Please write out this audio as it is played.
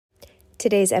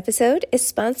Today's episode is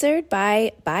sponsored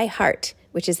by ByHeart,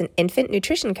 which is an infant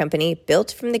nutrition company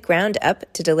built from the ground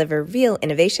up to deliver real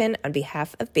innovation on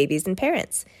behalf of babies and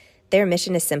parents. Their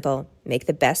mission is simple: make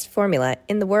the best formula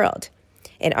in the world.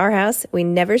 In our house, we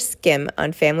never skim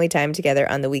on family time together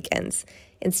on the weekends.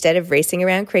 Instead of racing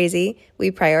around crazy,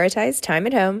 we prioritize time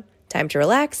at home, time to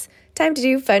relax, time to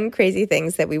do fun, crazy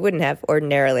things that we wouldn't have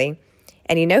ordinarily.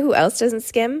 And you know who else doesn't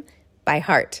skim?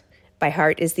 ByHeart.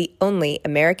 ByHeart is the only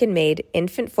American-made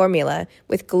infant formula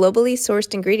with globally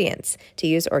sourced ingredients to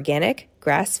use organic,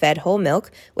 grass-fed whole milk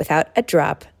without a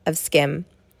drop of skim.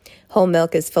 Whole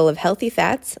milk is full of healthy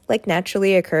fats like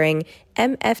naturally occurring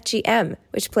MFGM,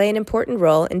 which play an important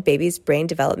role in babies' brain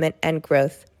development and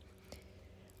growth.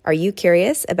 Are you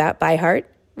curious about ByHeart?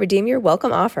 Redeem your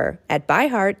welcome offer at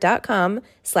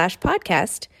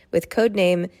byheart.com/podcast with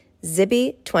codename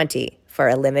Zibby20 for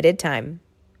a limited time.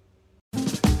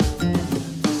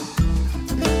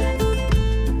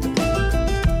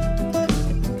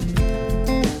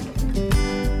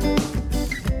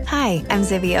 Hi, I'm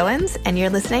Zibby Owens, and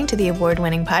you're listening to the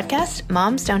award-winning podcast,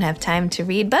 Moms Don't Have Time to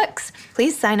Read Books.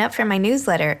 Please sign up for my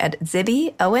newsletter at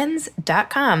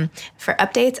zibbyowens.com for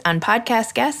updates on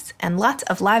podcast guests and lots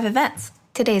of live events.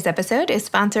 Today's episode is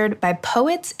sponsored by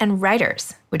Poets and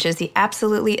Writers, which is the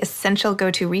absolutely essential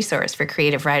go-to resource for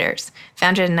creative writers.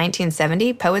 Founded in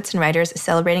 1970, Poets and Writers is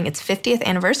celebrating its 50th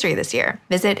anniversary this year.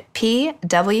 Visit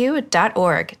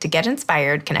pw.org to get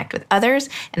inspired, connect with others,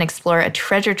 and explore a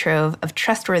treasure trove of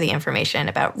trustworthy information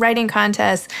about writing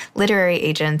contests, literary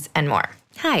agents, and more.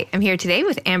 Hi, I'm here today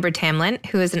with Amber Tamblyn,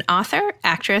 who is an author,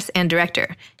 actress, and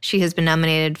director. She has been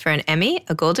nominated for an Emmy,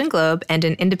 a Golden Globe, and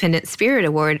an Independent Spirit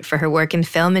Award for her work in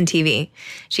film and TV.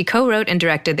 She co-wrote and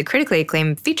directed the critically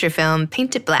acclaimed feature film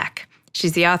Paint It Black.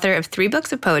 She's the author of 3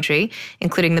 books of poetry,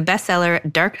 including the bestseller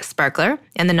Dark Sparkler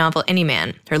and the novel Any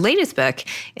Man. Her latest book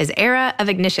is Era of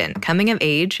Ignition, Coming of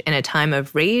Age in a Time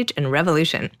of Rage and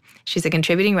Revolution. She's a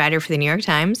contributing writer for the New York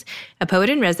Times, a poet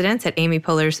in residence at Amy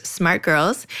Poehler's Smart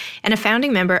Girls, and a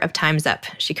founding member of Time's Up.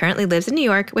 She currently lives in New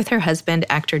York with her husband,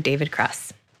 actor David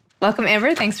Cross. Welcome,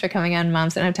 Amber. Thanks for coming on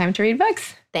Moms Don't Have Time to Read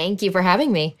Books. Thank you for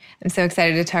having me. I'm so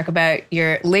excited to talk about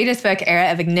your latest book,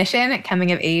 Era of Ignition,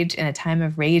 Coming of Age in a Time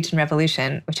of Rage and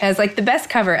Revolution, which has like the best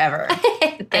cover ever.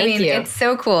 Thank you. It's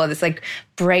so cool. This like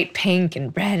bright pink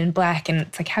and red and black, and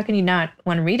it's like, how can you not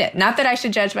want to read it? Not that I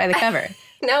should judge by the cover.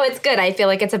 No, it's good. I feel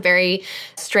like it's a very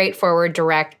straightforward,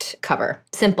 direct cover.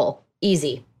 Simple,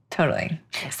 easy. Totally.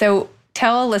 So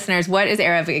tell listeners, what is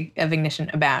Era of Ignition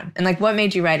about? And like, what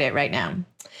made you write it right now?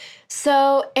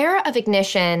 So Era of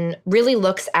Ignition really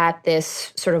looks at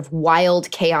this sort of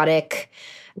wild, chaotic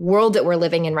world that we're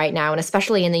living in right now, and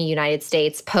especially in the United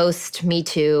States, post Me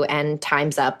Too and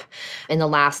Time's Up in the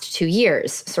last 2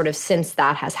 years, sort of since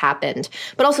that has happened.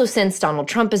 But also since Donald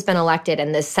Trump has been elected,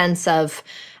 and this sense of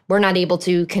we're not able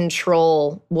to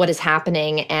control what is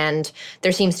happening. And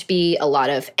there seems to be a lot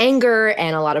of anger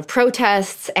and a lot of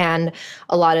protests and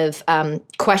a lot of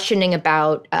questioning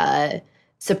about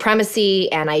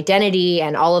supremacy and identity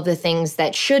and all of the things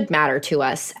that should matter to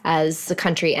us as a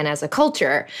country and as a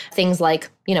culture. Things like,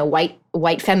 you know, white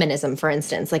feminism, for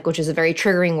instance, like, which is a very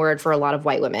triggering word for a lot of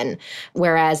white women.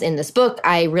 Whereas in this book,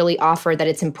 I really offer that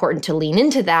it's important to lean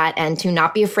into that and to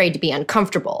not be afraid to be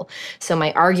uncomfortable. So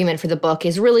my argument for the book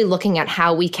is really looking at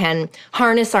how we can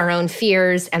harness our own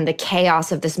fears and the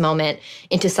chaos of this moment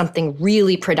into something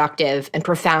really productive and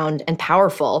profound and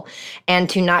powerful, and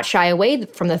to not shy away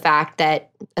from the fact that,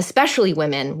 especially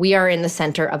women, we are in the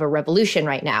center of a revolution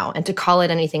right now, and to call it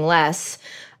anything less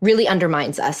really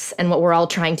undermines us and what we're all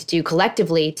trying to do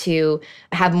collectively to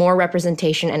have more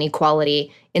representation and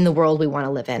equality in the world we want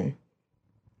to live in.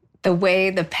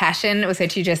 The passion with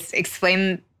which you just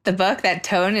explained the book, that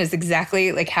tone is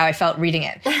exactly like how I felt reading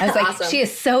it. I was like, Awesome. She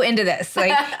is so into this.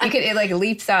 Like it like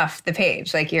leaps off the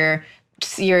page. Like you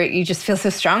just feel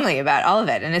so strongly about all of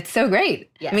it. And it's so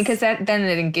great. Yes. I mean, because then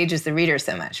it engages the reader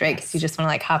so much, right? Because you just want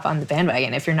to like hop on the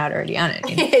bandwagon if you're not already on it.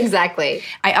 You know? Exactly.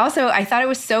 I thought it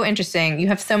was so interesting. You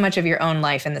have so much of your own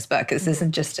life in this book. This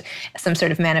isn't just some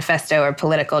sort of manifesto or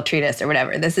political treatise or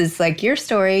whatever. This is like your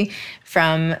story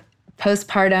from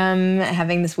postpartum,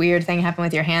 having this weird thing happen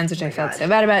with your hands, which I felt so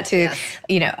bad about, to,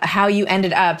 you know, how you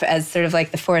ended up as sort of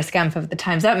like the Forrest Gump of the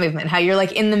Time's Up movement, how you're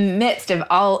like in the midst of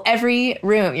every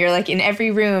room. You're like in every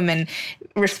room and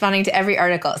responding to every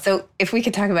article. So if we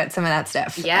could talk about some of that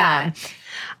stuff. Yeah.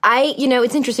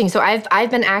 It's interesting. So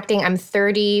I've been acting. I'm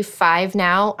 35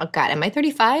 now. Oh God, am I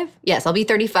 35? Yes, I'll be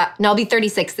 35. No, I'll be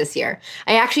 36 this year.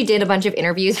 I actually did a bunch of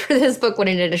interviews for this book when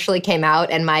it initially came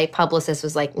out, and my publicist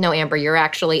was like, "No, Amber, you're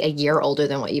actually a year older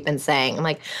than what you've been saying." I'm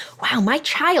like, "Wow, my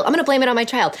child. I'm going to blame it on my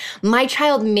child. My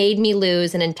child made me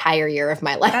lose an entire year of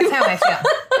my life." That's how I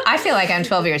feel. I feel like I'm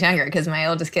 12 years younger because my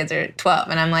oldest kids are 12,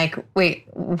 and I'm like, "Wait,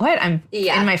 what? I'm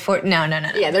in my 40s? No.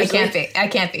 Yeah, I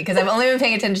can't be because I've only been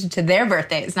paying attention to their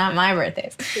birthdays, not my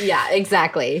birthdays." Yeah,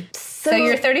 exactly. So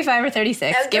you're 35 or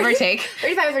 36, give or take.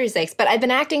 35 or 36. But I've been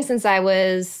acting since I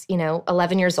was,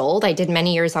 11 years old. I did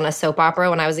many years on a soap opera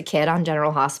when I was a kid on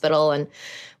General Hospital and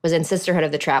was in Sisterhood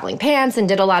of the Traveling Pants and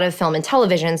did a lot of film and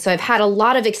television. So I've had a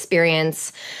lot of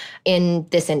experience in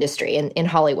this industry, in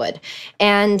Hollywood.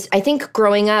 And I think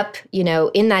growing up,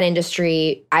 in that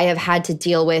industry, I have had to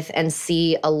deal with and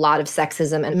see a lot of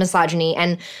sexism and misogyny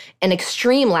and an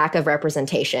extreme lack of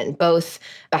representation, both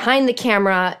behind the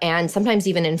camera and sometimes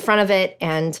even in front of it,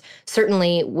 and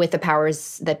certainly with the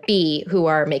powers that be who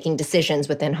are making decisions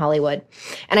within Hollywood.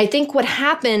 And I think what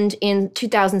happened in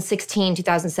 2016,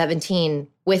 2017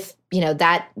 with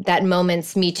that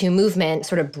moment's Me Too movement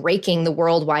sort of breaking the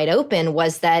world wide open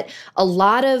was that a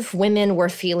lot of women were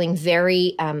feeling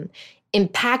very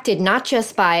impacted, not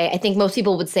just by, I think most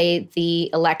people would say the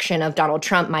election of Donald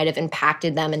Trump might have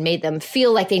impacted them and made them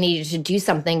feel like they needed to do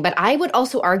something. But I would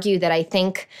also argue that I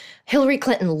think Hillary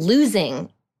Clinton losing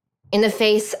in the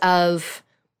face of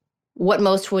what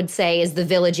most would say is the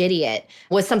village idiot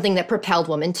was something that propelled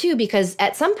women too, because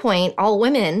at some point, all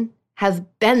women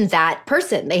have been that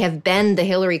person. They have been the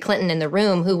Hillary Clinton in the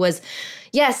room who was,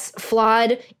 yes,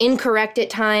 flawed, incorrect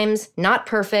at times, not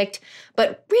perfect,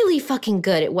 but really fucking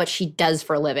good at what she does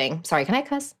for a living. Sorry, can I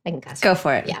cuss? I can cuss. Go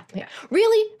for it. Yeah.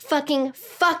 Really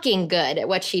fucking good at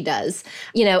what she does.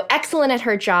 Excellent at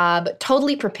her job,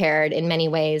 totally prepared in many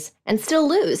ways, and still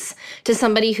lose to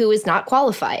somebody who is not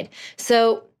qualified.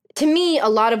 So to me, a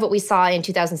lot of what we saw in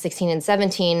 2016 and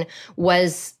 17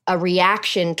 was a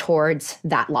reaction towards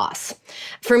that loss.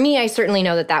 For me, I certainly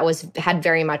know that had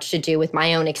very much to do with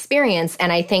my own experience.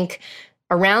 And I think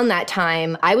around that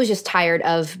time, I was just tired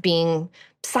of being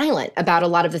silent about a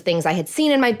lot of the things I had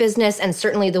seen in my business and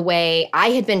certainly the way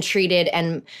I had been treated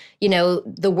and,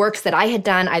 the works that I had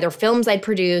done, either films I'd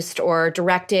produced or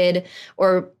directed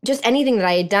or just anything that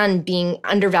I had done being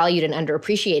undervalued and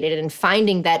underappreciated and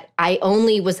finding that I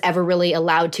only was ever really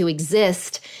allowed to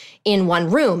exist in one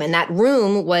room. And that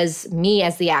room was me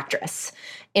as the actress,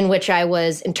 in which I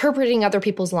was interpreting other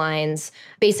people's lines,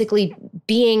 basically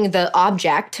being the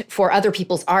object for other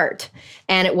people's art.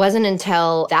 And it wasn't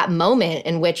until that moment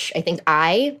in which I think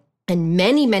I and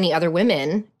many, many other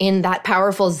women in that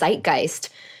powerful zeitgeist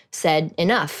said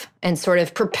enough and sort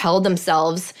of propelled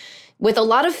themselves with a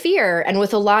lot of fear and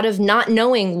with a lot of not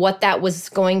knowing what that was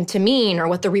going to mean or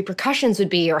what the repercussions would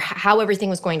be or how everything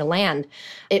was going to land.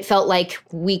 It felt like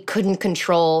we couldn't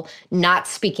control not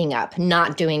speaking up,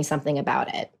 not doing something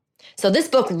about it. So this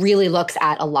book really looks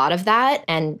at a lot of that.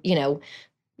 And,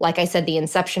 like I said, the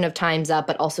inception of Time's Up,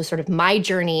 but also sort of my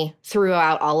journey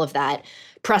throughout all of that,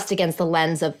 pressed against the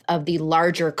lens of the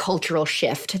larger cultural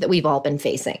shift that we've all been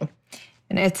facing.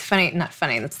 And it's funny, not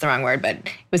funny, that's the wrong word, but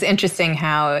it was interesting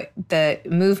how the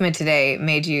movement today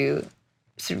made you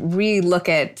sort of re-look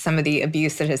at some of the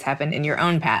abuse that has happened in your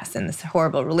own past and this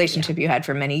horrible relationship you had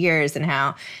for many years, and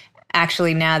how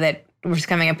actually now that we're just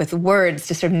coming up with words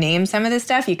to sort of name some of this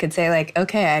stuff, you could say like,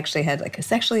 okay, I actually had like a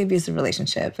sexually abusive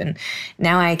relationship and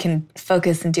now I can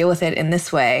focus and deal with it in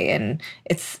this way. And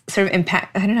it's sort of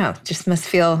impact, I don't know, just must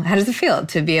feel, how does it feel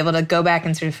to be able to go back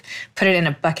and sort of put it in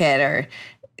a bucket or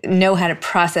know how to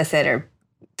process it or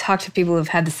talk to people who've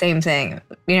had the same thing?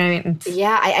 You know what I mean?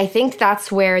 Yeah, I think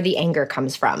that's where the anger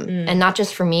comes from. And not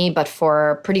just for me, but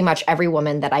for pretty much every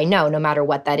woman that I know, no matter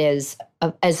what that is,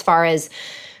 as far as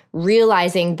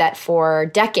realizing that for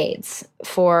decades,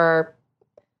 for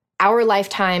our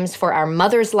lifetimes, for our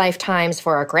mother's lifetimes,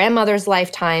 for our grandmother's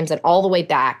lifetimes, and all the way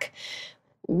back,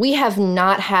 we have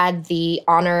not had the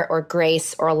honor or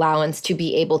grace or allowance to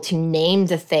be able to name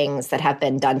the things that have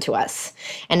been done to us.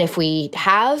 And if we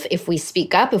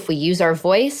speak up, if we use our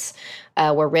voice,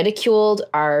 we're ridiculed.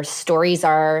 Our stories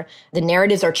the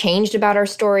narratives are changed about our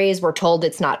stories. We're told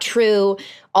it's not true.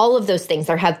 All of those things.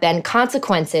 There have been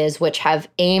consequences which have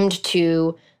aimed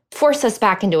to force us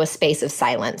back into a space of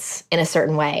silence in a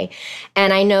certain way.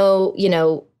 And I know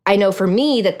for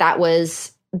me that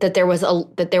there was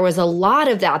a lot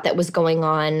of that was going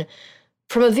on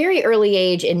from a very early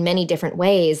age in many different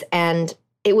ways. And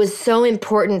it was so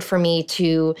important for me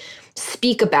to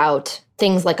speak about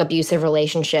things like abusive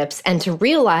relationships and to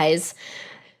realize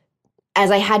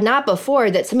as I had not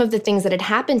before, that some of the things that had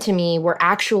happened to me were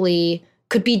actually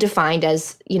could be defined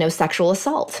as, sexual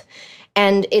assault.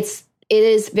 And it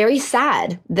is very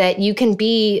sad that you can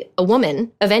be a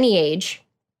woman of any age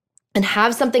and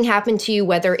have something happen to you,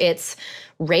 whether it's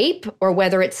rape or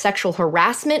whether it's sexual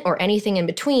harassment or anything in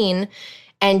between,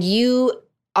 and you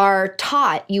are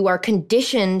taught, you are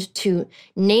conditioned to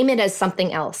name it as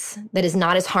something else that is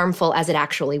not as harmful as it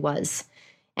actually was.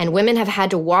 And women have had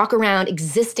to walk around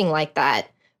existing like that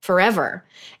forever.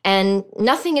 And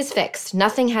nothing is fixed.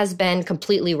 Nothing has been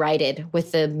completely righted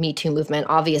with the Me Too movement,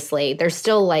 obviously. There's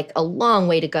still like a long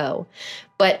way to go.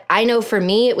 But I know for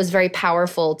me, it was very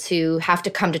powerful to have to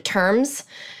come to terms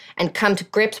and come to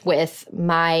grips with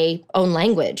my own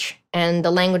language and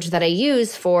the language that I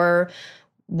use for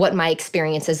what my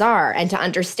experiences are, and to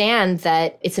understand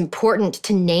that it's important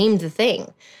to name the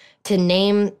thing, to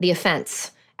name the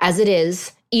offense as it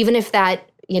is, even if that,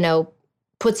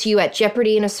 puts you at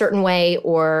jeopardy in a certain way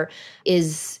or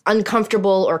is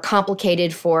uncomfortable or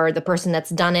complicated for the person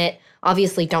that's done it.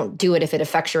 Obviously, don't do it if it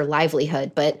affects your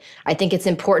livelihood. But I think it's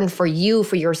important for you,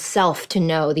 for yourself, to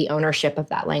know the ownership of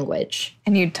that language.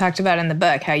 And you talked about in the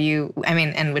book how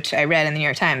and which I read in the New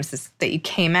York Times, is that you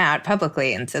came out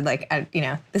publicly and said,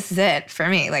 this is it for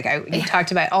me. You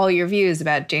talked about all your views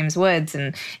about James Woods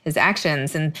and his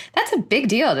actions. And that's a big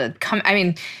deal to come.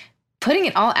 Putting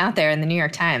it all out there in the New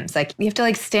York Times, you have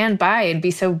to stand by and be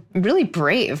so really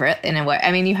brave in a way.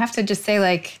 You have to just say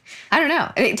I don't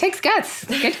know. It takes guts.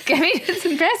 It's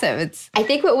impressive. I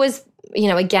think what was,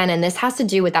 again, and this has to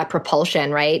do with that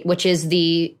propulsion, right? Which is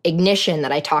the ignition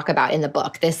that I talk about in the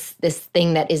book. This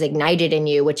thing that is ignited in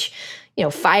you, which,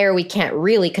 fire we can't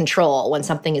really control when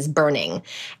something is burning.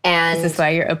 And is this why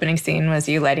your opening scene was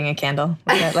you lighting a candle?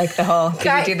 The whole,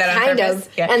 did you do that on purpose?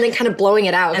 Yeah. And then kind of blowing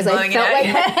it out, because I felt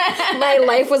like my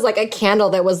life was like a candle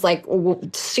that was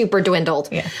super dwindled.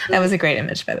 Yeah, that was a great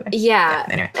image, by the way. Yeah.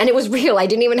 Anyway. And it was real. I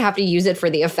didn't even have to use it for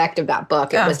the effect of that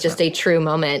book. It was just a true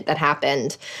moment that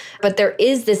happened. But there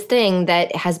is this thing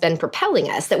that has been propelling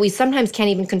us that we sometimes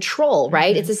can't even control,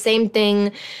 right? Mm-hmm. It's the same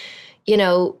thing,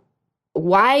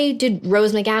 why did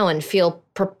Rose McGowan feel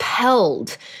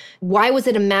propelled? Why was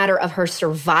it a matter of her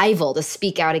survival to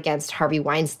speak out against Harvey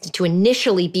Weinstein, to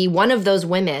initially be one of those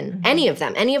women, mm-hmm. any of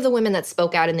the women that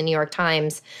spoke out in the New York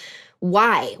Times?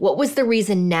 Why? What was the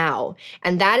reason now?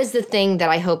 And that is the thing that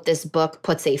I hope this book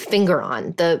puts a finger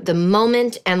on, the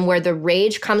moment and where the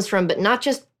rage comes from, but not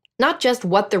just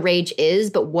what the rage is,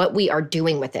 but what we are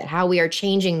doing with it, how we are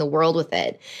changing the world with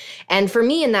it. And for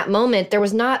me in that moment, there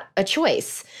was not a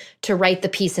choice to write the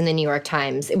piece in the New York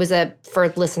Times. It was for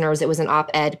listeners, it was an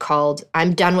op-ed called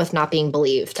 "I'm Done with Not Being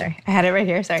Believed." Sorry, I had it right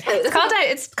here. Sorry.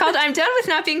 It's called "I'm Done with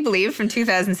Not Being Believed" from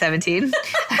 2017,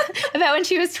 about when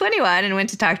she was 21 and went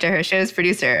to talk to her show's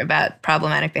producer about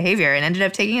problematic behavior and ended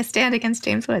up taking a stand against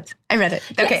James Woods. I read it.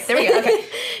 Okay, yes. There we go. Okay.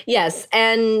 Yes,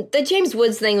 and the James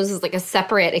Woods thing was a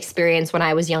separate experience when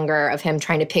I was younger, of him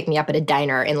trying to pick me up at a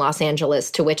diner in Los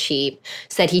Angeles, to which he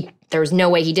said there was no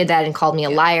way he did that and called me a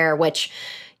liar, which,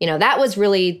 that was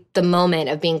really the moment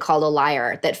of being called a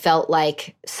liar that felt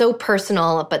so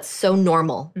personal, but so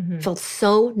normal. Mm-hmm. It felt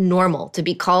so normal to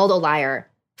be called a liar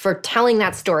for telling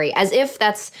that story, as if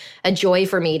that's a joy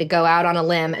for me to go out on a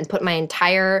limb and put my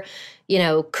entire,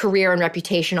 career and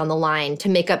reputation on the line to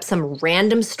make up some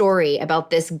random story about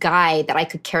this guy that I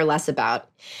could care less about.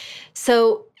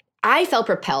 So I felt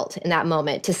propelled in that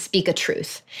moment to speak a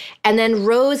truth. And then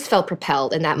Rose felt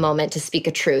propelled in that moment to speak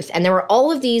a truth. And there were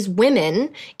all of these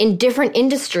women in different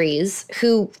industries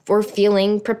who were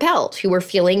feeling propelled, who were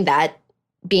feeling that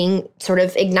being sort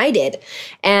of ignited.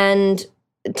 And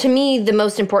to me, the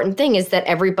most important thing is that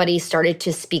everybody started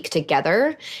to speak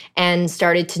together and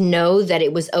started to know that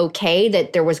it was okay,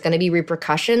 that there was going to be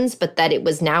repercussions, but that it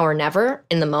was now or never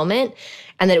in the moment.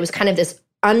 And that it was kind of this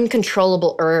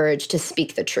uncontrollable urge to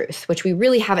speak the truth, which we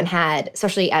really haven't had,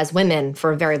 especially as women,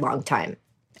 for a very long time.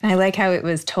 I like how it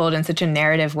was told in such a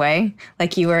narrative way.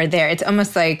 You were there. It's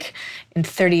almost like in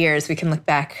 30 years, we can look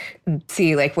back and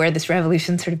see where this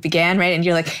revolution sort of began, right? And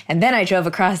you're and then I drove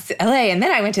across LA, and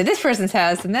then I went to this person's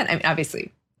house, and then,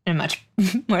 obviously in a much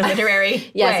more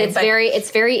literary yes, way.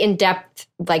 It's very in-depth,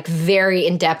 very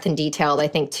in-depth and detailed, I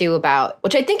think, too, about,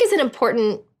 which I think is an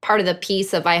important part of the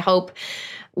piece of, I hope,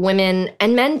 women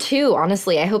and men too,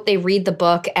 honestly. I hope they read the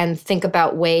book and think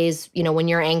about ways, when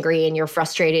you're angry and you're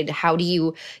frustrated, how do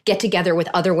you get together with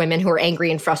other women who are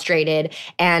angry and frustrated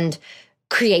and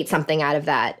create something out of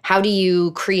that? How do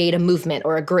you create a movement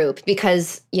or a group?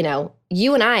 Because,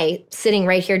 you and I sitting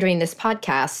right here doing this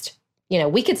podcast,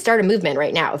 we could start a movement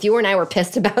right now. If you and I were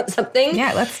pissed about something.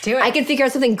 Yeah, let's do it. I could figure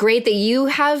out something great that you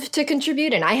have to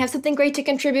contribute and I have something great to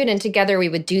contribute, and together we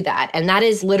would do that. And that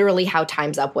is literally how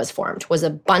Time's Up was formed, was a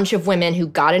bunch of women who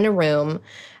got in a room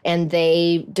and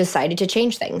they decided to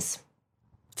change things.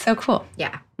 So cool.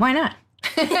 Yeah. Why not?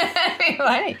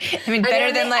 Why? I mean,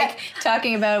 better than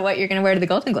talking about what you're going to wear to the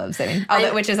Golden Globes.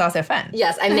 Which is also fun.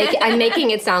 Yes, I'm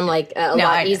making it sound like a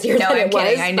lot easier than it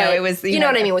was. I know it was. You know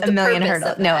what I mean? With a million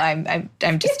hurdles. No,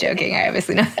 I'm just joking. I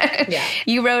obviously know that. Yeah.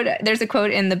 You wrote. There's a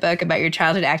quote in the book about your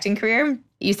childhood acting career.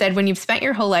 You said, when you've spent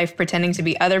your whole life pretending to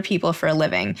be other people for a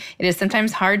living, it is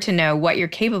sometimes hard to know what you're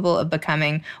capable of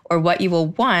becoming or what you will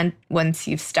want once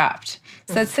you've stopped.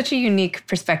 So that's such a unique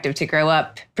perspective, to grow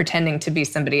up pretending to be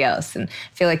somebody else. And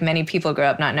I feel like many people grow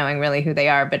up not knowing really who they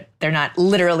are, but they're not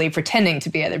literally pretending to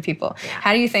be other people. Yeah.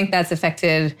 How do you think that's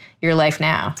affected your life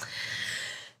now?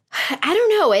 I don't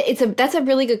know. That's a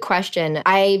really good question.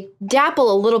 I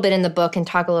dabble a little bit in the book and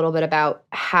talk a little bit about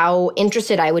how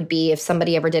interested I would be if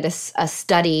somebody ever did a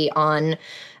study on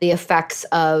the effects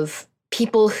of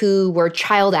people who were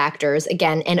child actors,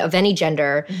 again, and of any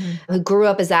gender, who grew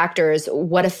up as actors,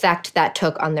 what effect that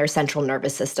took on their central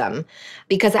nervous system.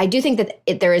 Because I do think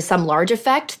that there is some large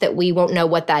effect that we won't know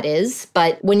what that is.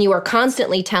 But when you are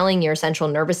constantly telling your central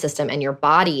nervous system and your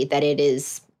body that it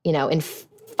is, in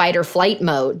fight or flight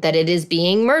mode, that it is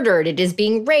being murdered, it is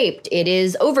being raped, it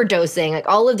is overdosing, like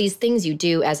all of these things you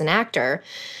do as an actor,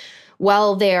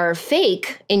 while they're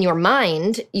fake in your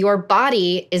mind, your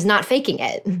body is not faking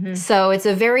it. Mm-hmm. So it's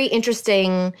a very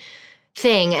interesting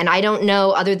thing. And I don't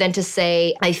know other than to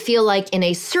say, I feel like in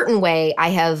a certain way, I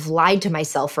have lied to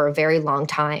myself for a very long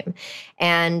time.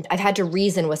 And I've had to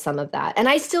reason with some of that. And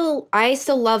I still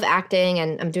love acting,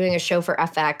 and I'm doing a show for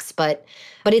FX, but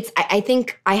I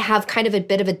think I have kind of a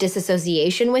bit of a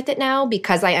disassociation with it now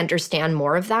because I understand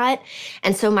more of that.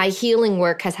 And so my healing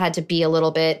work has had to be a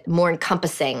little bit more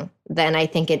encompassing than I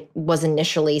think it was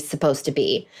initially supposed to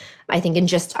be. I think in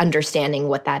just understanding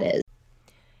what that is.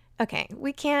 Okay,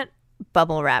 we can't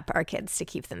bubble wrap our kids to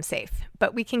keep them safe,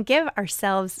 but we can give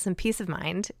ourselves some peace of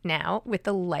mind now with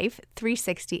the Life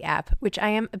 360 app, which I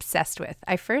am obsessed with.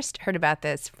 I first heard about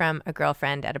this from a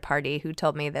girlfriend at a party who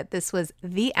told me that this was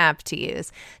the app to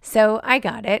use. So I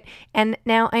got it, and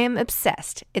now I am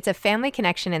obsessed. It's a family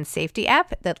connection and safety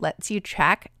app that lets you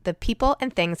track the people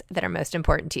and things that are most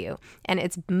important to you. And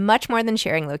it's much more than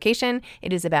sharing location.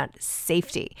 It is about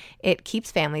safety. It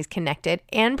keeps families connected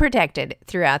and protected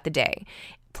throughout the day.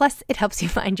 Plus, it helps you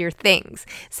find your things.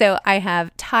 So I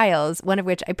have tiles, one of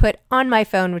which I put on my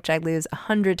phone, which I lose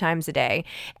 100 times a day,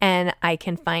 and I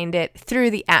can find it through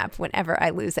the app whenever I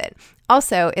lose it.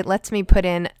 Also, it lets me put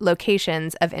in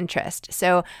locations of interest.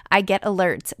 So I get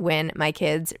alerts when my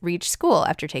kids reach school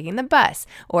after taking the bus,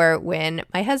 or when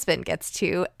my husband gets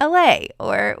to LA,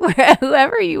 or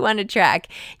whoever you want to track.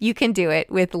 You can do it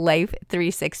with Life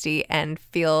 360 and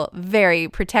feel very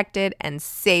protected and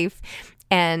safe.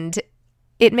 And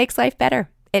it makes life better.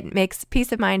 It makes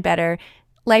peace of mind better.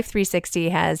 Life 360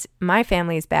 has my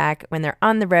family's back when they're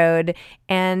on the road,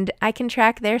 and I can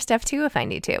track their stuff too if I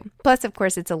need to. Plus, of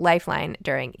course, it's a lifeline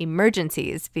during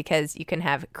emergencies because you can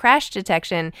have crash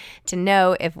detection to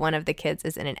know if one of the kids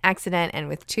is in an accident, and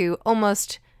with 2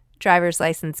 almost driver's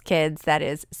license kids, that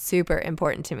is super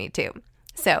important to me too.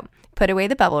 So put away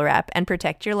the bubble wrap and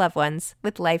protect your loved ones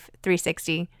with Life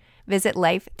 360. Visit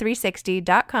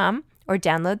life360.com or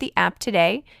download the app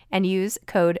today and use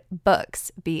code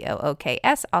BOOKS,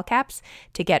 BOOKS, all caps,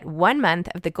 to get 1 month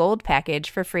of the gold package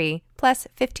for free, plus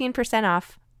 15%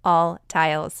 off all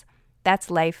tiles. That's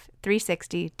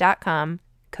life360.com,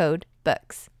 code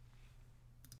BOOKS.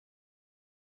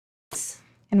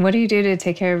 And what do you do to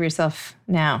take care of yourself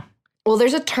now? Well,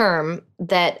 there's a term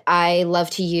that I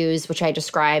love to use, which I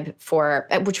describe for,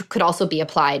 which could also be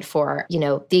applied for,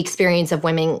 the experience of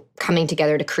women coming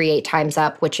together to create Time's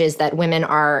Up, which is that women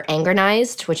are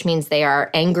angernized, which means they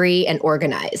are angry and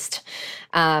organized.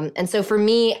 And so for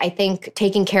me, I think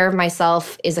taking care of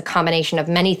myself is a combination of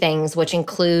many things, which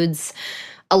includes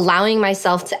allowing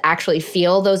myself to actually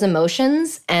feel those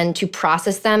emotions and to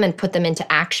process them and put them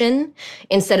into action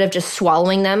instead of just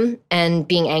swallowing them and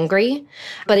being angry.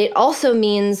 But it also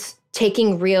means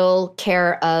taking real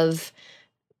care of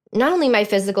not only my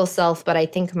physical self, but I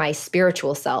think my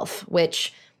spiritual self,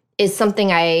 which is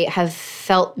something I have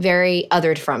felt very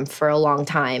othered from for a long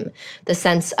time. The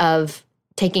sense of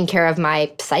taking care of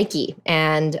my psyche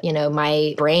and,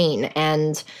 my brain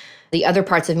and the other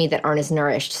parts of me that aren't as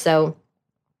nourished. So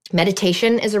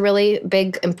Meditation is a really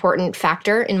big, important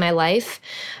factor in my life.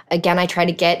 Again, I try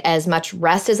to get as much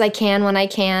rest as I can when I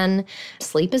can.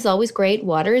 Sleep is always great.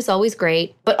 Water is always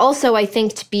great. But also, I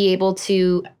think to be able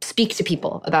to speak to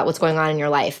people about what's going on in your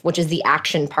life, which is the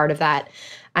action part of that.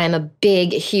 I'm a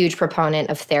big, huge proponent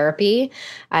of therapy.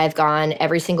 I've gone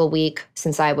every single week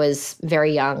since I was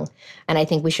very young. And I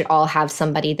think we should all have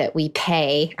somebody that we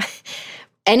pay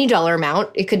any dollar amount.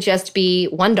 It could just be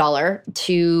 $1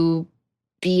 to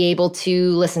be able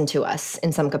to listen to us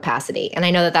in some capacity. And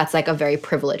I know that that's like a very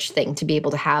privileged thing to be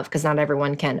able to have because not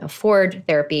everyone can afford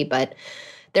therapy, but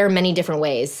there are many different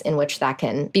ways in which that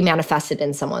can be manifested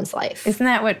in someone's life. Isn't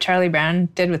that what Charlie Brown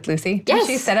did with Lucy? Yes.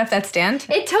 Did she set up that stand?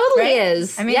 It totally right?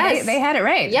 is. I mean, yes. they had it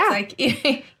right. Yeah.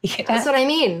 It's like, that's what I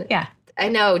mean. Yeah. I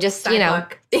know, just,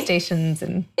 Sidewalk stations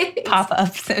and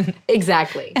pop-ups. And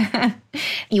Exactly.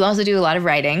 You also do a lot of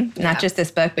writing, not just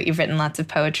this book, but you've written lots of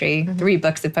poetry, 3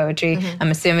 books of poetry. I'm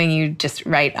assuming you just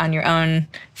write on your own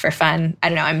for fun. I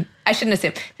don't know. I shouldn't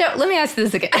assume. So let me ask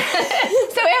this again.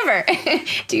 So Amber,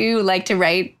 do you like to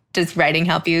write? Does writing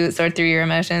help you sort through your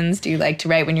emotions? Do you like to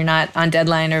write when you're not on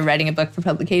deadline or writing a book for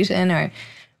publication? Or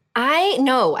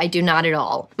No, I do not at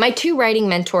all. My 2 writing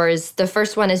mentors, the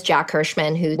first one is Jack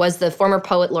Hirschman, who was the former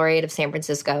poet laureate of San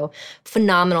Francisco,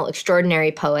 phenomenal,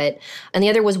 extraordinary poet. And the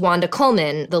other was Wanda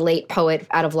Coleman, the late poet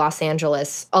out of Los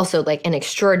Angeles, also like an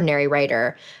extraordinary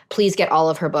writer. Please get all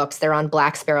of her books. They're on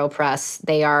Black Sparrow Press.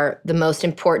 They are the most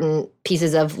important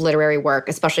pieces of literary work,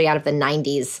 especially out of the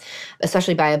 90s,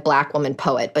 especially by a Black woman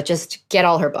poet. But just get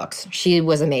all her books. She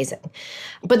was amazing.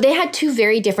 But they had 2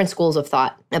 very different schools of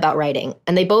thought about writing,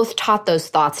 and they both taught those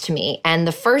thoughts to me. And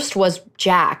the first was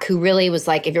Jack, who really was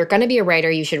like, if you're going to be a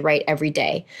writer, you should write every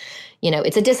day.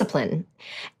 It's a discipline.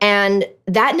 And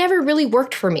that never really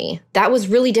worked for me. That was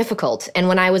really difficult. And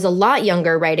when I was a lot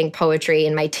younger writing poetry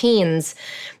in my teens,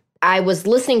 I was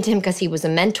listening to him because he was a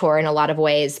mentor in a lot of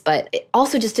ways, but it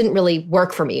also just didn't really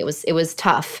work for me. It was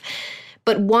tough.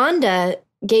 But Wanda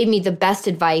gave me the best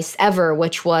advice ever,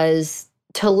 which was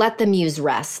to let the muse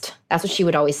rest. That's what she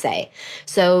would always say.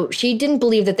 So she didn't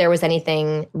believe that there was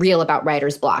anything real about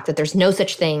writer's block, that there's no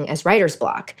such thing as writer's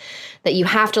block, that you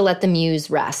have to let the muse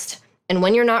rest. And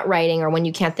when you're not writing or when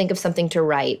you can't think of something to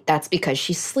write, that's because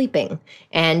she's sleeping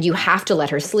and you have to let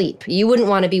her sleep. You wouldn't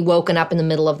want to be woken up in the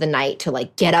middle of the night to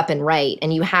like get up and write.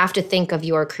 And you have to think of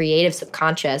your creative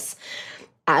subconscious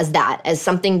as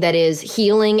something that is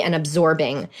healing and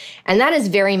absorbing. And that is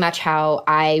very much how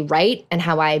I write and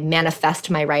how I manifest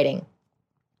my writing.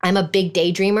 I'm a big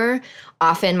daydreamer.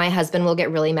 Often my husband will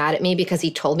get really mad at me because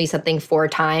he told me something 4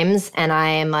 times. And I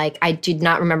am like, I did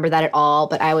not remember that at all,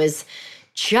 but I was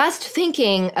just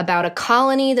thinking about a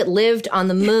colony that lived on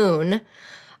the moon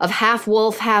of half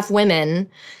wolf, half women.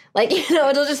 Like,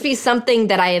 it'll just be something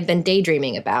that I have been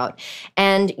daydreaming about.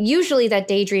 And usually that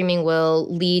daydreaming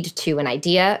will lead to an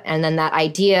idea. And then that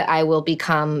idea I will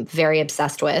become very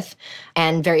obsessed with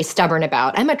and very stubborn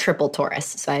about. I'm a triple Taurus,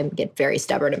 so I get very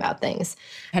stubborn about things.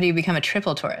 How do you become a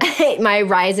triple Taurus? My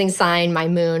rising sign, my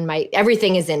moon,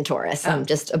 everything is in Taurus. I'm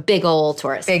just a big old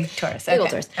Taurus. Big Taurus. Big old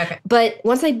Taurus. Okay. But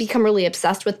once I become really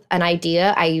obsessed with an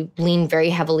idea, I lean very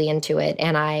heavily into it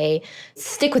and I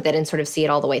stick with it and sort of see it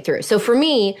all the way through. So for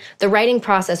me, the writing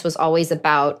process was always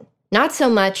about not so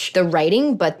much the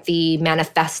writing, but the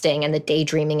manifesting and the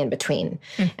daydreaming in between.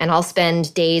 And I'll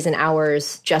spend days and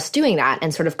hours just doing that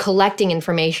and sort of collecting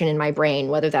information in my brain,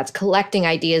 whether that's collecting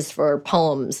ideas for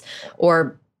poems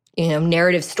or,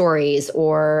 narrative stories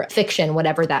or fiction,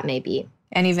 whatever that may be.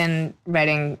 And even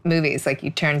writing movies, like you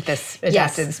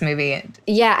adapted this movie.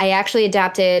 Yeah, I actually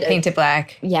adapted Paint It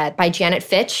Black. Yeah, by Janet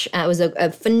Fitch. It was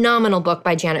a phenomenal book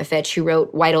by Janet Fitch, who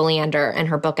wrote White Oleander, and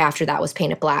her book after that was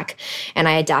Paint It Black. And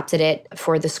I adapted it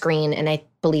for the screen, and I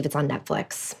believe it's on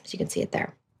Netflix, so you can see it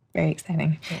there. Very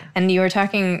exciting. Yeah. And you were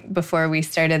talking before we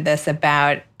started this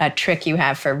about a trick you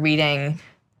have for reading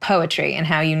poetry and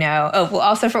how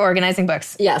also for organizing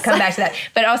books. Yes. Come back to that.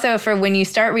 But also for when you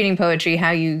start reading poetry, how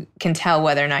you can tell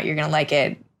whether or not you're going to like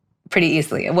it pretty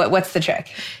easily. What's the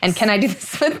trick? And can I do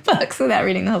this with books without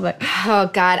reading the whole book?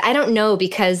 Oh, God, I don't know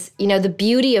because, the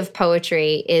beauty of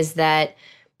poetry is that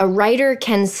a writer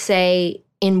can say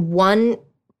in one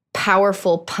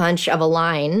powerful punch of a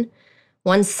line,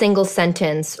 one single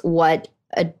sentence, what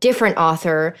a different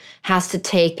author has to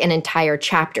take an entire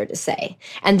chapter to say.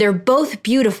 And they're both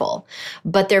beautiful,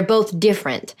 but they're both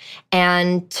different.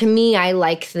 And to me, I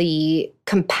like the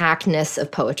compactness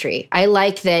of poetry. I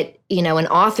like that, an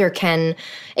author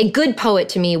a good poet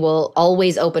to me will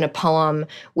always open a poem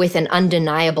with an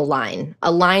undeniable line,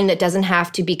 a line that doesn't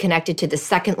have to be connected to the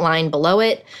second line below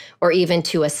it or even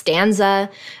to a stanza,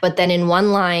 but then in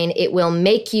one line, it will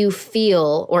make you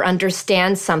feel or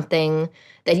understand something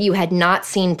that you had not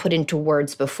seen put into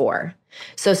words before.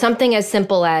 So something as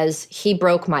simple as, he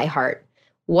broke my heart.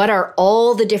 What are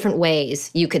all the different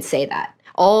ways you could say that?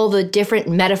 All the different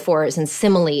metaphors and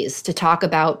similes to talk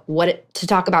about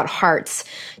hearts,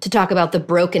 to talk about the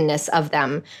brokenness of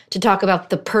them, to talk about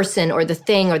the person or the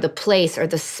thing or the place or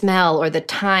the smell or the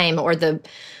time or the,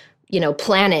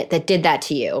 planet that did that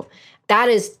to you. That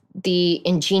is the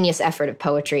ingenious effort of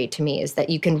poetry to me, is that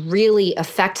you can really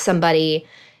affect somebody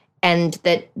and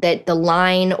that the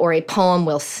line or a poem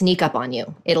will sneak up on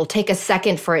you. It'll take a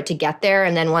second for it to get there,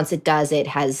 and then once it does, it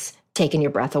has taken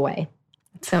your breath away.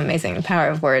 It's so amazing, the power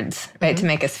of words, right, to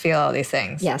make us feel all these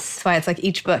things. Yes. That's why it's like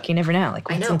each book, you never know, like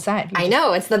what's inside. I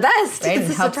know, it's the best. Right?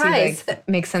 It's a helps surprise. You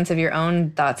make sense of your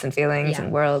own thoughts and feelings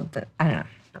and world. I don't know.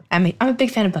 I'm a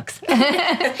big fan of books,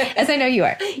 as I know you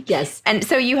are. Yes. And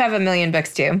so you have a million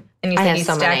books too, and you said you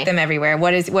stack them everywhere.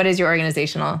 What is your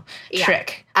organizational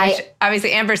trick?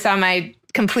 Obviously, Amber saw my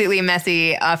completely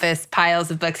messy office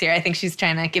piles of books here. I think she's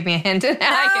trying to give me a hint at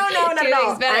how I can do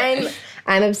things better.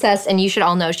 I'm obsessed, and you should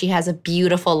all know she has a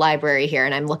beautiful library here,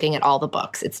 and I'm looking at all the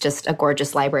books. It's just a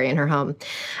gorgeous library in her home.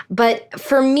 But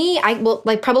for me, I will,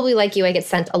 probably like you, I get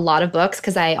sent a lot of books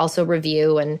because I also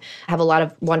review and have a lot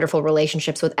of wonderful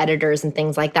relationships with editors and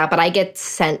things like that. But I get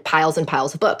sent piles and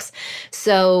piles of books.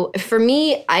 So for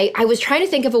me, I was trying to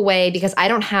think of a way, because I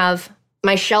don't have...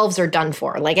 my shelves are done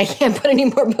for. I can't put any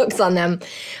more books on them.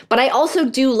 But I also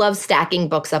do love stacking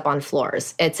books up on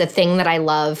floors. It's a thing that I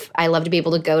love. I love to be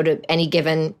able to go to any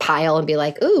given pile and be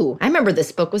like, ooh, I remember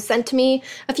this book was sent to me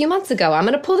a few months ago. I'm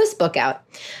going to pull this book out.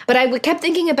 But I kept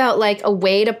thinking about a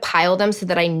way to pile them so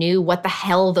that I knew what the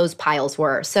hell those piles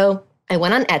were. So I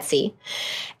went on Etsy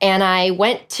and I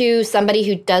went to somebody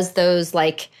who does those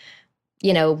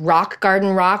rock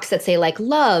garden rocks that say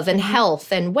love and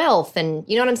health and wealth and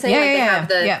you know what I'm saying?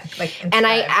 And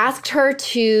I asked her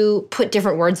to put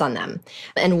different words on them.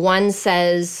 And one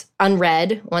says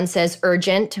unread, one says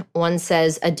urgent, one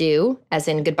says adieu, as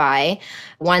in goodbye.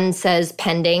 One says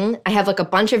pending. I have a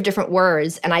bunch of different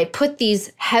words, and I put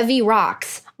these heavy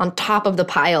rocks on top of the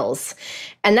piles.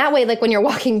 And that way, when you're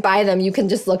walking by them, you can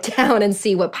just look down and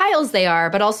see what piles they are,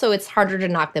 but also it's harder to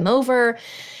knock them over.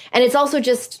 And it's also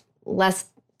just less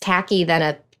tacky than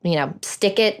a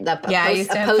stick-it, I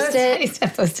used to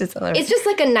have Post-its all over. It's just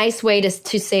a nice way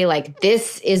to say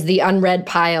this is the unread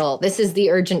pile, this is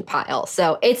the urgent pile.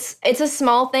 So it's a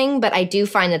small thing, but I do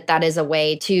find that is a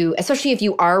way to, especially if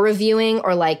you are reviewing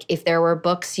or if there were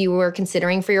books you were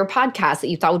considering for your podcast that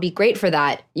you thought would be great for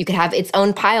that, you could have its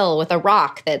own pile with a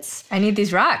rock that's... I need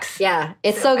these rocks. Yeah,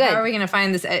 it's so good. How are we going to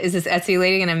find this? Is this Etsy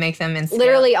lady going to make them in scale?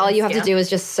 Literally, all you have to do is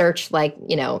just search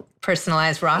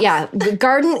personalized rocks? Yeah,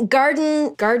 personalized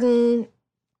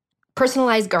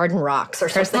garden rocks or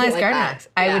personalized something garden that. rocks.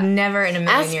 I would never in a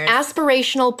million years.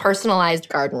 Aspirational personalized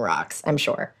garden rocks, I'm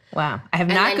sure. Wow. I have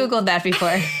not Googled that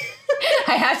before.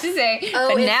 I have to say,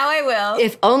 but now I will.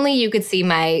 If only you could see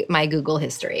my Google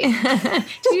history. Did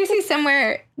you see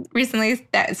somewhere recently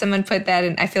that someone put that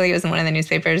in? I feel like it was in one of the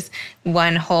newspapers.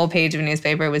 One whole page of a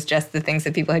newspaper was just the things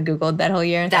that people had Googled that whole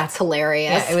year. That's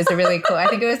hilarious. Yeah, it was a really cool. I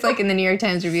think it was in the New York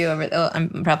Times Review over.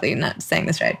 I'm probably not saying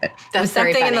this right, but it was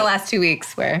something in the last 2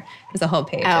 weeks where it was a whole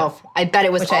page. Oh, I bet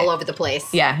it was all over the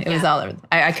place. Yeah, it was all over.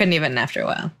 I couldn't even after a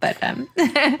while. But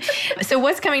so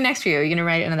what's coming next for you? Are you going to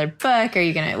write another book? Are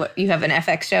you going to? You have an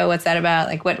FX show. What's that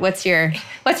about? What's your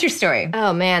story?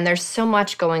 Oh man, there's so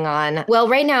much going on. Well,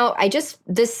 right now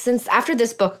since after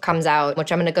this book comes out, which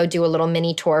I'm going to go do a little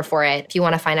mini tour for it. If you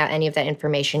want to find out any of that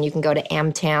information, you can go to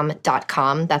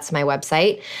amtam.com. That's my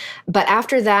website. But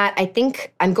after that, I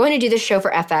think I'm going to do this show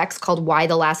for FX called Y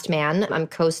the Last Man. I'm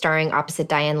co-starring opposite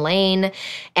Diane Lane,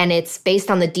 and it's based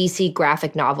on the DC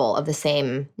graphic novel of the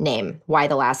same name, Y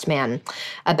the Last Man,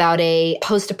 about a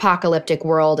post-apocalyptic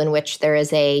world in which there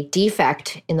is a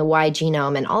defect in the Y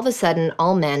genome, and all of a sudden,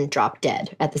 all men drop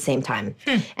dead at the same time,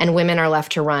 and women are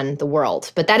left to run the world.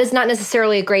 But that is not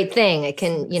necessarily a great thing. It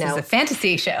can, It's a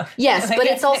fantasy show. Yes, but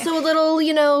it's also a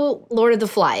little, Lord of the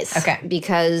Flies. Okay.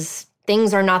 Because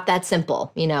things are not that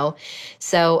simple,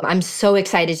 So I'm so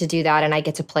excited to do that, and I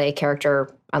get to play a character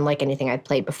unlike anything I've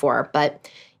played before. But,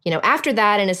 after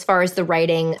that, and as far as the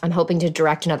writing, I'm hoping to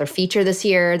direct another feature this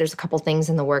year. There's a couple things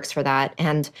in the works for that.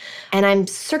 And I'm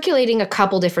circulating a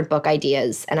couple different book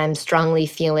ideas, and I'm strongly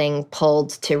feeling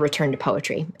pulled to return to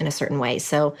poetry in a certain way.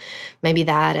 So maybe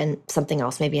that and something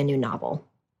else, maybe a new novel.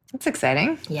 That's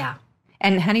exciting. Yeah.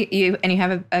 And how do you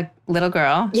have a little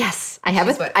girl? Yes, I have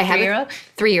a 3-year-old?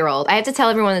 3-year-old. I have to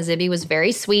tell everyone that Zibby was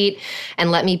very sweet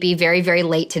and let me be very, very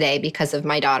late today because of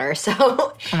my daughter. So,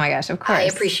 oh my gosh, of course, I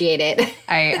appreciate it.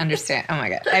 I understand. Oh my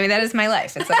god, I mean that is my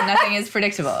life. It's like nothing is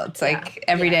predictable. It's like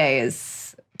every day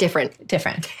is different,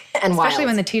 and wild. Especially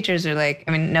when the teachers are like,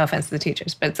 I mean, no offense to the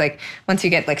teachers, but it's like once you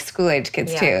get like school age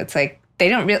kids too, it's like. They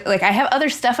don't really, like, I have other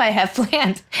stuff I have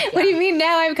planned. Yeah. What do you mean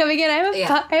now I'm coming in?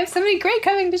 I have somebody great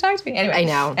coming to talk to me. Anyway, I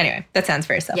know. Anyway, that sounds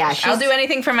very selfish. Yeah, I'll do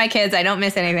anything for my kids. I don't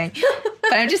miss anything.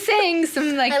 But I'm just saying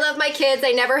some like... I love my kids.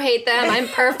 I never hate them. I'm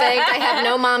perfect. I have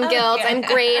no mom guilt. God. I'm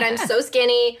great. I'm so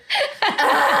skinny.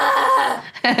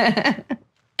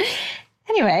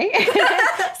 Anyway,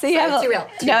 so you have too real.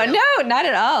 No, not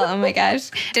at all. Oh my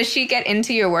gosh, does she get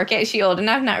into your work? Is she old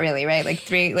enough? Not really, right? Like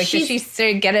 3. Like, does she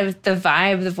sort of get the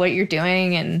vibe of what you're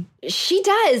doing? And she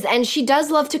does, and she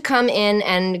does love to come in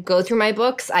and go through my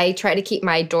books. I try to keep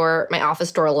my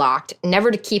office door locked, never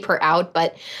to keep her out,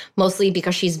 but mostly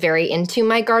because she's very into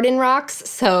my garden rocks.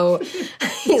 So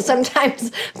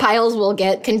sometimes piles will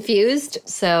get confused.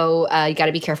 So you got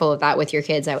to be careful of that with your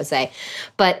kids, I would say.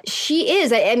 But she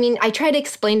is. I mean, I try to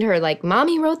explain to her, like,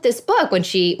 Mommy wrote this book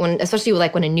especially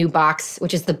like when a new box,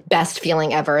 which is the best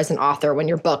feeling ever as an author, when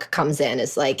your book comes in,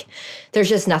 is like, there's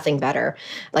just nothing better,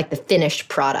 like the finished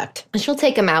product. And she'll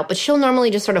take them out, but she'll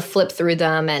normally just sort of flip through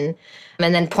them and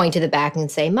then point to the back and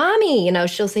say, Mommy,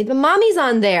 she'll say, but Mommy's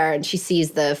on there. And she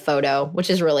sees the photo, which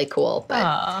is really cool. But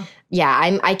aww.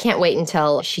 Yeah, I can't wait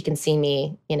until she can see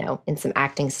me, in some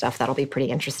acting stuff. That'll be pretty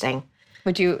interesting.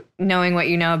 Would you, knowing what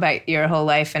you know about your whole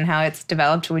life and how it's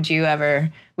developed, would you?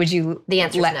 The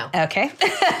answer is no. Okay.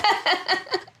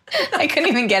 I couldn't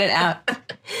even get it out.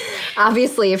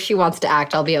 Obviously, if she wants to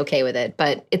act, I'll be okay with it.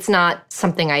 But it's not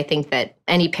something I think that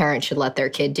any parent should let their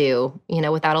kid do,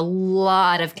 without a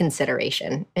lot of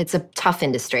consideration. It's a tough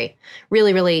industry,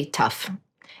 really, really tough.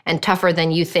 And tougher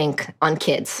than you think on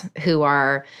kids who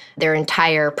are, their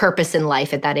entire purpose in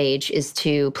life at that age is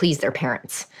to please their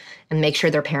parents and make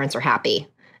sure their parents are happy,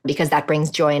 because that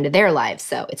brings joy into their lives.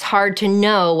 So it's hard to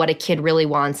know what a kid really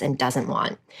wants and doesn't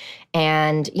want.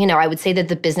 And, I would say that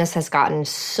the business has gotten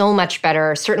so much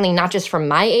better, certainly not just from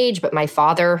my age, but my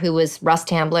father, who was Russ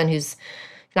Tamblyn, he's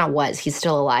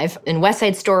still alive, in West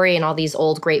Side Story and all these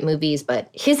old great movies. But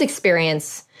his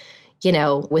experience,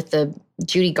 with the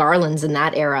Judy Garlands in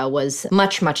that era was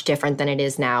much, much different than it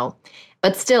is now.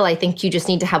 But still, I think you just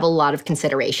need to have a lot of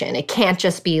consideration. It can't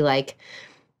just be like,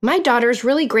 my daughter's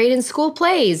really great in school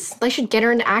plays, I should get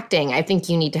her into acting. I think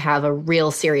you need to have a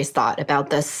real serious thought about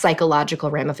the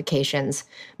psychological ramifications,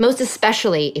 most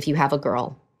especially if you have a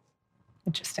girl.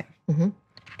 Interesting. Mm-hmm.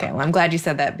 Okay, well, I'm glad you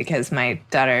said that, because my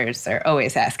daughters are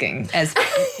always asking, as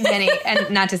many, and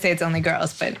not to say it's only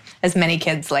girls, but as many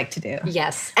kids like to do.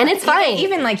 Yes, and it's fine.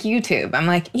 Even like YouTube, I'm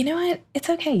like, you know what?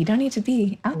 It's okay. You don't need to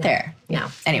be out there. No,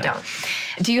 anyway, don't.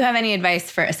 Do you have any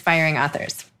advice for aspiring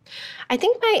authors? I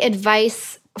think my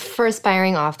advice for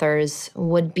aspiring authors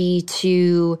would be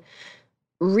to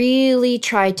really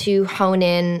try to hone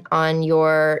in on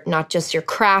not just your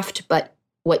craft, but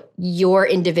what your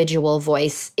individual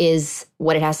voice is,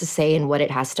 what it has to say and what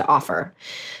it has to offer.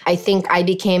 I think I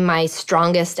became my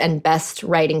strongest and best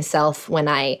writing self when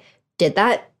I did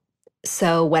that.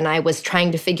 So when I was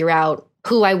trying to figure out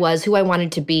who I was, who I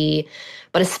wanted to be,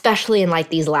 but especially in like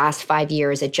these last 5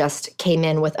 years, it just came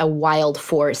in with a wild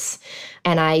force.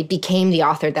 And I became the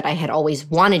author that I had always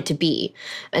wanted to be.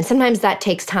 And sometimes that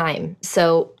takes time.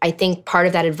 So I think part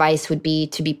of that advice would be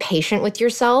to be patient with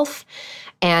yourself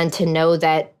and to know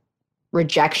that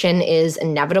rejection is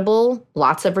inevitable,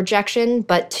 lots of rejection,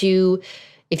 but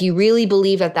if you really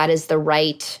believe that that is the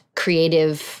right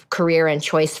creative career and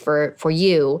choice for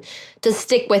you, to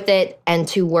stick with it and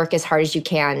to work as hard as you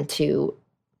can to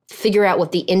figure out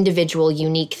what the individual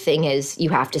unique thing is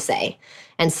you have to say,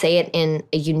 and say it in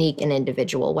a unique and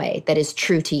individual way that is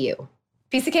true to you.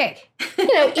 Piece of cake.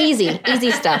 Easy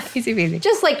stuff. Easy peasy.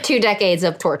 Just like 2 decades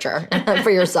of torture for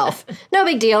yourself. No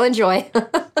big deal. Enjoy.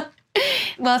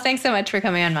 Well, thanks so much for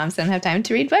coming on Moms Don't Have Time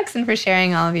to Read Books and for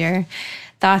sharing all of your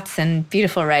thoughts and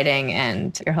beautiful writing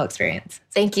and your whole experience.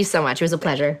 Thank you so much. It was a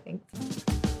pleasure. Thanks.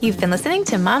 You've been listening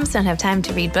to Moms Don't Have Time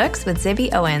to Read Books with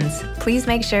Zibby Owens. Please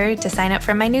make sure to sign up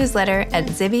for my newsletter at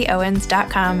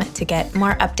zibbyowens.com to get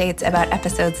more updates about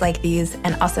episodes like these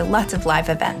and also lots of live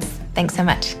events. Thanks so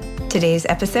much. Today's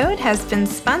episode has been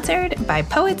sponsored by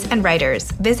Poets and Writers.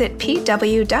 Visit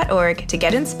pw.org to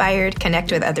get inspired,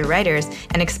 connect with other writers,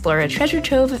 and explore a treasure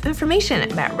trove of information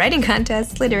about writing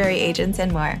contests, literary agents,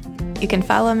 and more. You can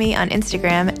follow me on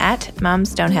Instagram at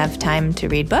Moms Don't Have Time to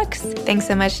Read Books. Thanks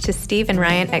so much to Steve and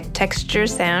Ryan at Texture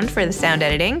Sound for the sound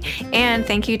editing. And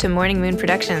thank you to Morning Moon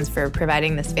Productions for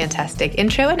providing this fantastic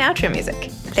intro and outro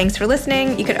music. Thanks for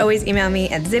listening. You could always email me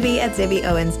at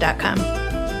zibby@zibbyowens.com.